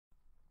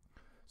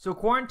So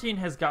quarantine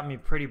has got me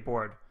pretty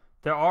bored.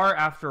 There are,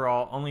 after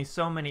all, only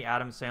so many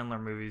Adam Sandler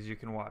movies you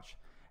can watch.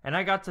 And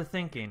I got to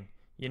thinking,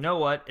 you know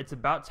what, it's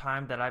about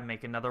time that I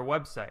make another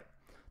website.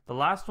 The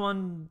last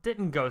one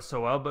didn't go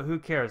so well, but who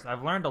cares?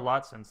 I've learned a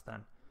lot since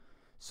then.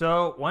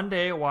 So one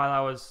day while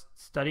I was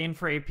studying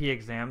for AP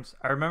exams,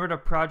 I remembered a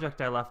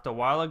project I left a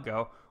while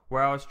ago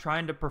where I was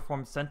trying to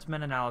perform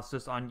sentiment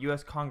analysis on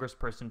US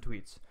congressperson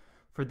tweets.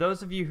 For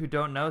those of you who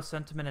don't know,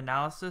 sentiment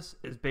analysis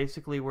is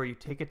basically where you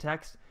take a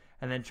text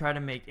and then try to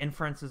make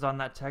inferences on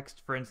that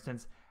text, for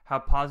instance, how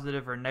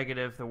positive or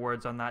negative the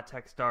words on that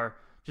text are,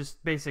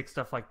 just basic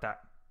stuff like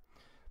that.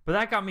 But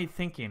that got me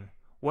thinking,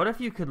 what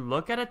if you could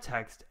look at a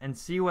text and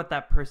see what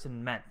that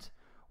person meant,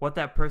 what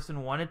that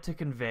person wanted to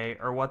convey,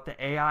 or what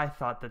the AI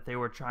thought that they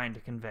were trying to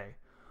convey?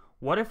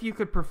 What if you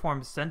could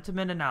perform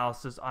sentiment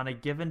analysis on a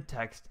given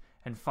text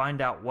and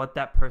find out what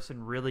that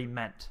person really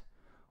meant,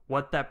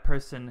 what that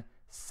person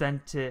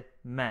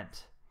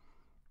meant?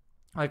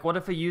 Like, what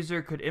if a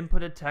user could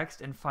input a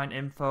text and find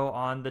info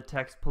on the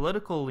text's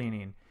political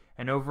leaning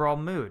and overall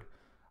mood?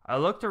 I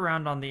looked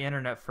around on the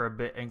internet for a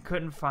bit and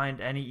couldn't find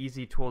any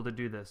easy tool to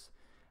do this.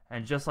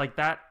 And just like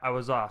that, I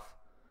was off.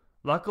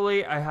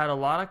 Luckily, I had a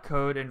lot of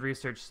code and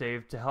research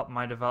saved to help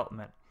my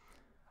development.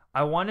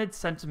 I wanted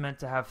sentiment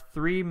to have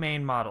three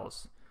main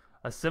models: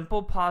 a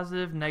simple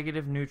positive,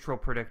 negative, neutral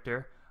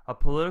predictor, a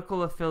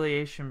political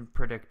affiliation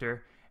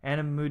predictor,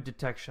 and a mood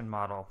detection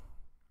model.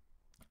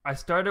 I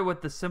started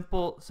with the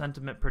simple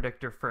sentiment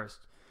predictor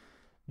first.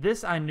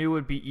 This I knew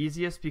would be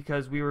easiest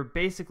because we were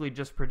basically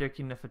just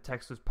predicting if a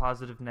text was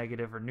positive,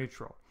 negative, or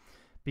neutral.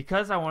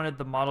 Because I wanted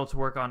the model to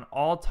work on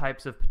all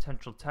types of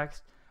potential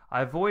text,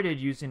 I avoided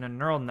using a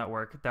neural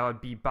network that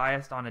would be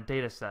biased on a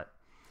dataset.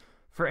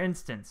 For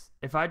instance,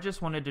 if I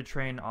just wanted to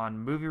train on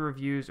movie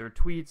reviews or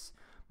tweets,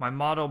 my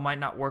model might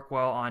not work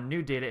well on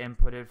new data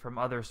inputted from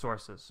other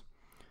sources.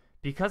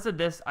 Because of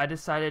this, I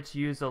decided to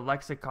use a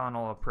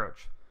lexiconal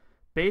approach.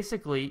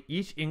 Basically,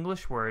 each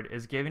English word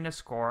is given a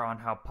score on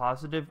how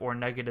positive or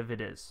negative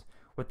it is,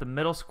 with the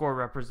middle score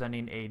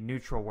representing a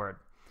neutral word.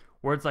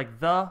 Words like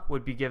the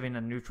would be given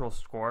a neutral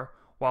score,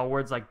 while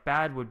words like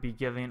bad would be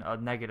given a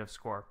negative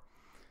score.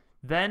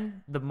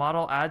 Then, the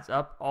model adds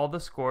up all the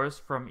scores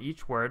from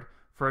each word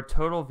for a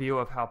total view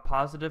of how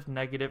positive,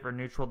 negative, or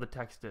neutral the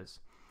text is.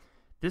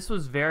 This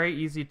was very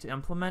easy to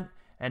implement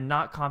and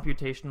not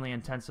computationally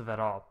intensive at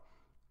all.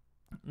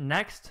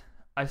 Next,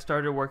 I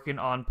started working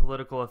on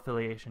political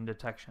affiliation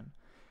detection.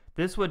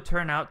 This would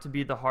turn out to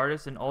be the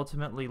hardest and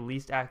ultimately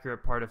least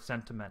accurate part of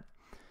sentiment.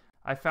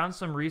 I found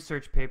some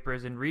research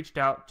papers and reached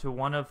out to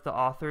one of the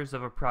authors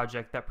of a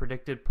project that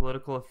predicted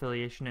political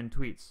affiliation in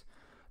tweets.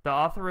 The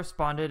author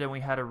responded and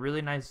we had a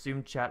really nice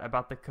Zoom chat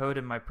about the code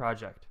in my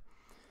project.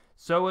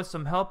 So with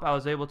some help, I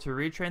was able to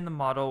retrain the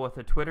model with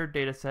a Twitter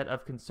dataset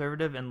of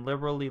conservative and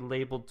liberally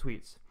labeled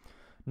tweets.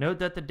 Note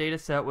that the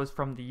dataset was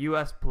from the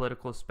US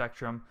political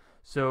spectrum,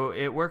 so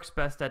it works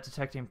best at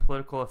detecting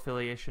political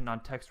affiliation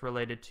on text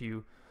related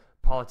to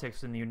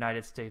politics in the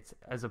United States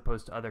as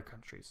opposed to other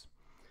countries.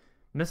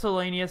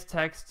 Miscellaneous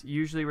text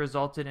usually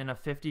resulted in a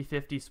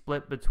 50-50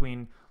 split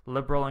between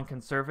liberal and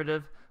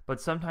conservative,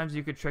 but sometimes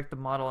you could trick the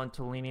model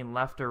into leaning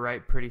left or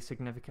right pretty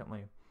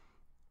significantly.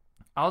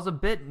 I was a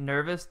bit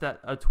nervous that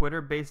a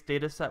Twitter-based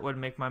dataset would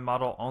make my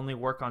model only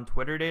work on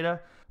Twitter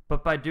data,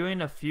 but by doing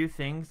a few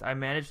things, I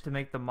managed to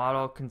make the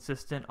model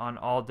consistent on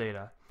all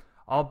data.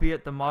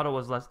 Albeit the model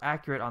was less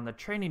accurate on the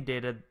training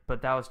data,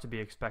 but that was to be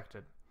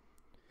expected.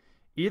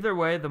 Either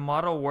way, the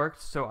model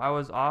worked, so I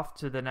was off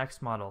to the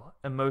next model,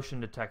 emotion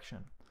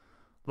detection.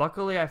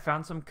 Luckily, I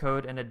found some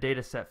code and a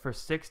dataset for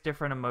 6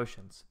 different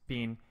emotions,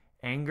 being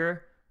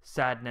anger,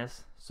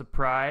 sadness,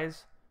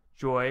 surprise,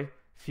 joy,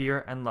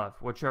 fear, and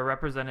love, which are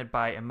represented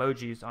by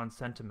emojis on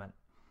sentiment.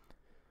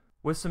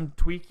 With some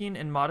tweaking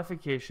and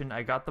modification,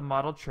 I got the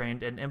model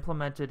trained and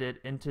implemented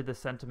it into the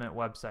sentiment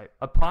website.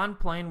 Upon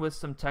playing with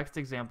some text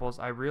examples,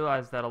 I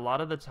realized that a lot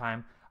of the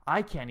time,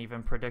 I can't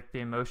even predict the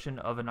emotion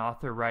of an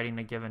author writing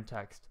a given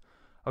text.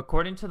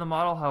 According to the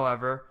model,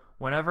 however,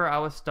 whenever I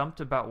was stumped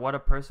about what a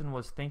person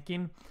was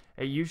thinking,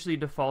 it usually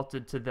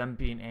defaulted to them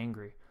being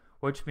angry,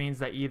 which means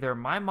that either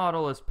my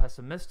model is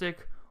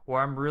pessimistic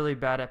or I'm really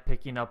bad at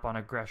picking up on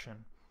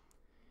aggression.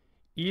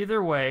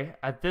 Either way,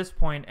 at this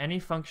point, any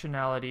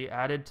functionality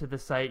added to the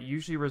site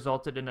usually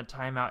resulted in a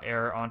timeout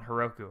error on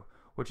Heroku,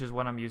 which is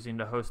what I'm using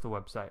to host the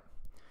website.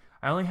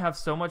 I only have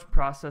so much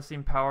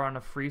processing power on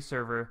a free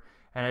server,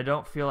 and I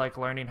don't feel like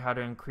learning how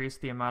to increase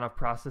the amount of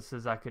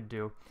processes I could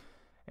do.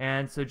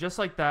 And so just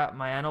like that,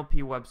 my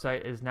NLP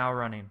website is now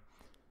running.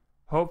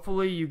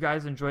 Hopefully you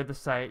guys enjoyed the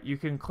site. You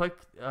can click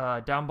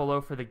down below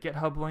for the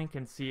GitHub link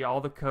and see all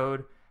the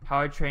code,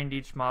 how I trained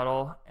each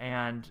model,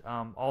 and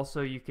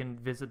also you can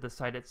visit the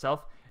site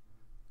itself.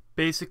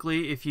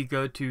 Basically, if you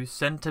go to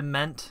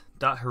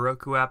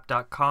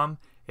sentiment.herokuapp.com,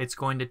 it's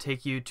going to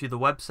take you to the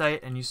website,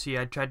 and you see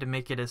I tried to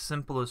make it as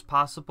simple as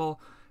possible.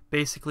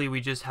 Basically,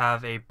 we just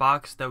have a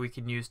box that we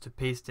can use to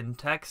paste in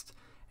text,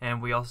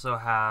 and we also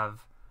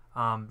have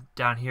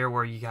down here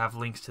where you have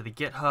links to the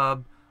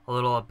GitHub, a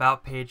little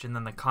about page, and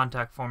then the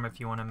contact form if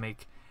you want to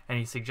make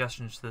any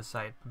suggestions to the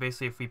site.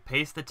 Basically, if we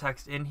paste the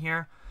text in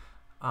here,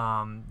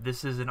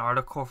 this is an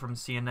article from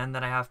CNN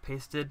that I have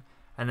pasted,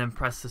 and then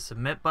press the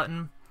submit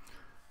button.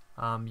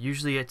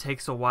 Usually it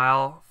takes a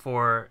while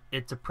for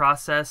it to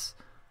process,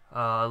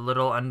 a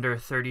little under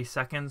 30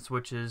 seconds,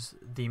 which is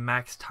the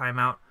max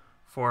timeout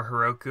for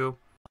Heroku.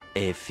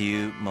 A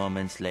few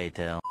moments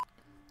later.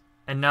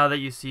 And now that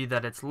you see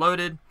that it's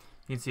loaded,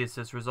 you can see it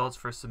says results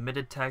for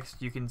submitted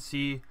text. You can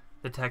see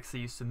the text that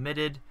you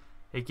submitted.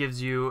 It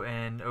gives you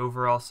an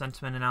overall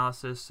sentiment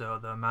analysis, so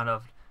the amount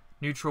of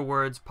neutral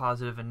words,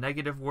 positive and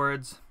negative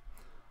words,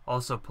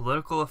 also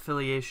political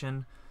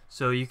affiliation.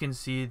 So you can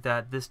see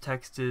that this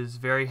text is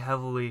very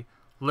heavily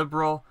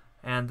liberal,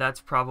 and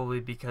that's probably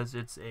because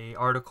it's an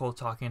article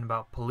talking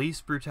about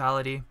police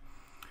brutality.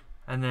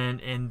 And then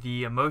in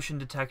the emotion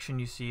detection,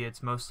 you see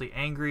it's mostly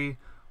angry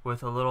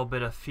with a little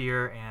bit of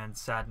fear and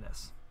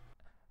sadness.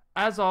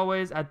 As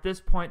always, at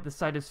this point, the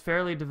site is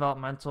fairly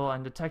developmental,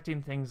 and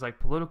detecting things like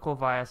political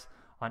bias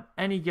on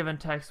any given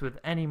text with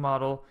any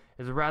model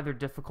is a rather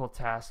difficult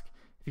task.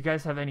 If you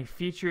guys have any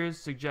features,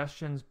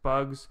 suggestions,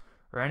 bugs,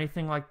 or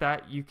anything like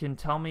that, you can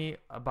tell me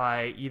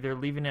by either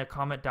leaving a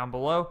comment down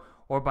below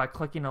or by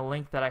clicking a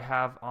link that I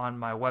have on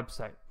my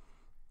website.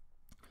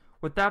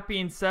 With that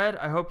being said,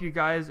 I hope you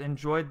guys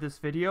enjoyed this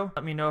video.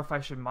 Let me know if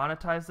I should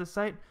monetize this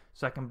site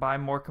so I can buy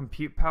more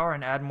compute power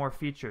and add more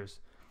features.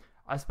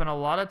 I spent a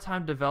lot of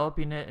time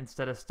developing it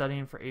instead of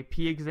studying for AP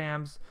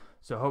exams,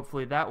 so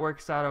hopefully that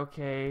works out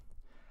okay.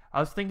 I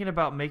was thinking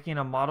about making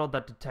a model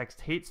that detects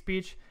hate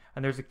speech,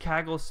 and there's a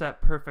Kaggle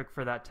set perfect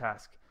for that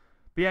task.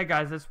 But yeah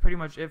guys, that's pretty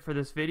much it for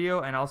this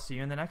video, and I'll see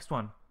you in the next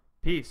one.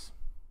 Peace.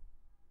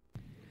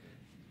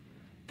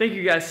 Thank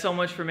you guys so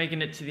much for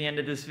making it to the end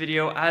of this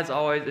video. As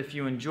always, if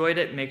you enjoyed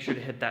it, make sure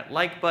to hit that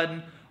like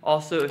button.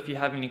 Also, if you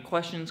have any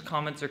questions,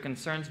 comments, or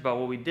concerns about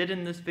what we did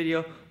in this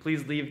video,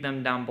 please leave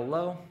them down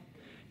below.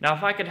 Now,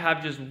 if I could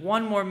have just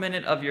one more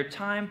minute of your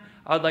time,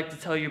 I would like to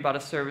tell you about a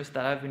service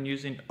that I've been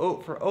using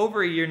for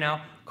over a year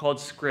now called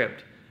Scribd.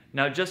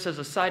 Now, just as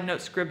a side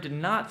note, Scribd did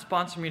not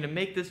sponsor me to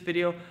make this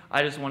video.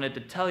 I just wanted to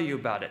tell you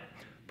about it.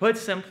 Put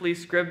simply,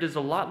 Scribd is a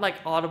lot like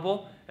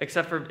Audible,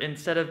 except for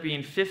instead of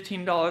being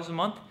 $15 a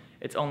month,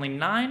 it's only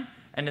 $9,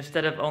 and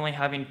instead of only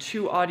having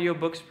 2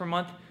 audiobooks per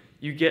month,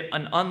 you get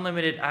an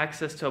unlimited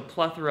access to a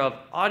plethora of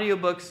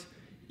audiobooks,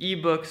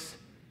 ebooks,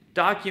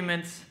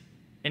 documents,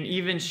 and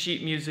even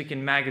sheet music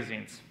and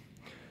magazines.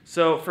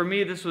 So for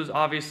me, this was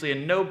obviously a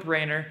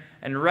no-brainer,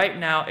 and right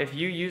now, if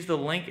you use the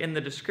link in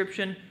the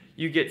description,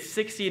 you get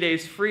 60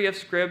 days free of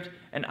Scribd,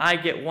 and I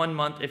get 1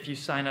 month if you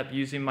sign up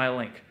using my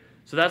link.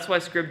 So that's why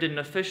Scribd didn't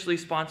officially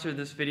sponsor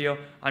this video.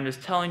 I'm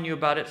just telling you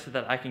about it so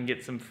that I can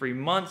get some free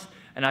months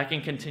and I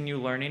can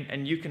continue learning,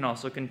 and you can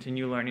also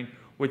continue learning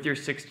with your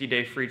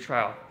 60-day free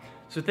trial.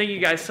 So thank you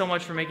guys so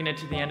much for making it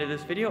to the end of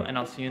this video, and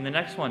I'll see you in the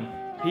next one.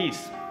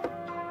 Peace.